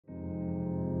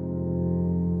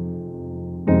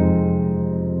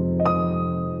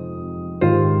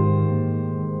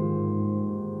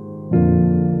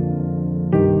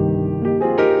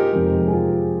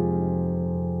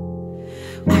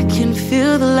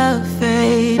love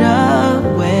fade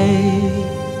away.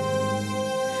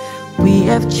 We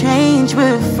have changed,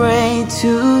 we're afraid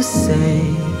to say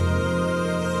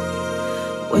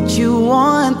what you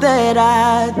want that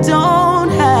I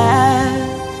don't have.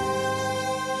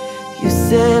 You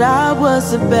said I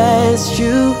was the best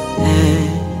you had,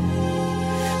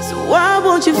 so why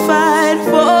won't you fight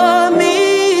for me?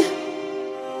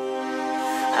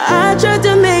 I tried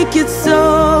to make it so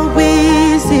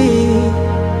easy.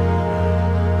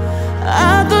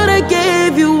 I thought I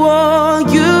gave you all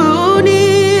you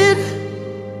need,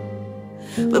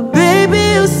 but baby,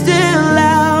 you still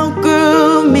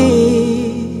outgrew me.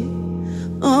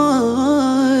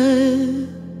 Oh,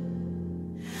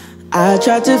 I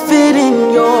tried to fit in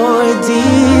your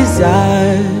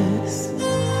desires,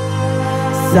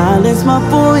 silence my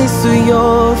voice so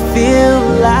you'll feel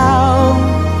loud.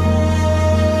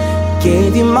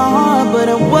 Gave you my heart, but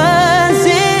it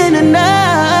wasn't enough.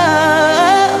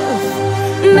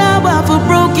 Now I feel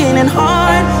broken and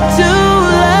hard to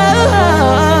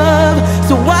love,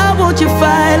 so why won't you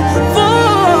fight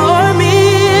for me?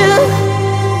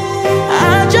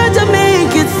 I tried to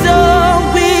make it so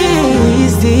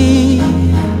easy.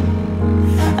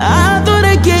 I thought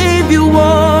I gave you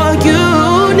all you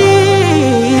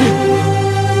need,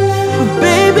 but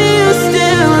baby, you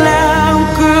still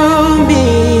outgrew me.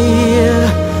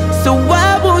 So why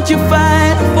won't you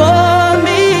fight for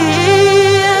me?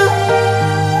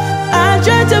 I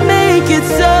tried to make it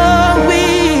so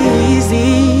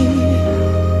easy.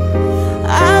 I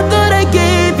thought I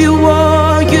gave you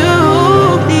all you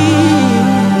need,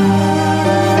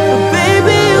 but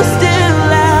baby, you still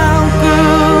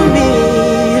outgrew me.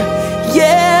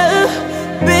 Yeah,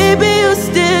 baby, you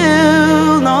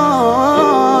still know.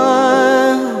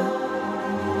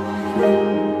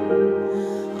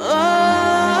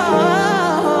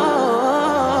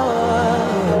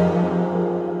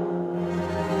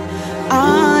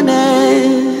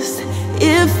 Honest,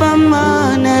 if I'm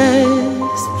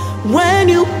honest, when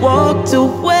you walked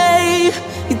away,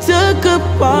 you took a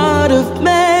part of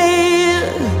me.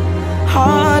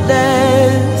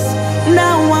 Heartless,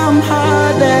 now I'm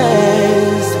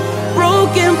heartless.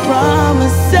 Broken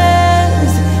promises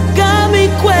got me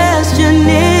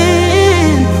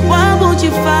questioning. Why won't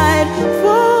you fight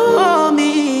for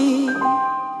me?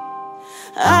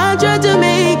 I tried to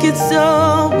make it so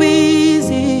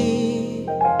easy.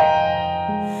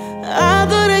 I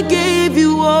thought I gave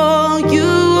you all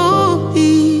you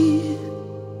need,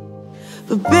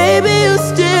 but baby, you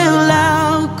still out.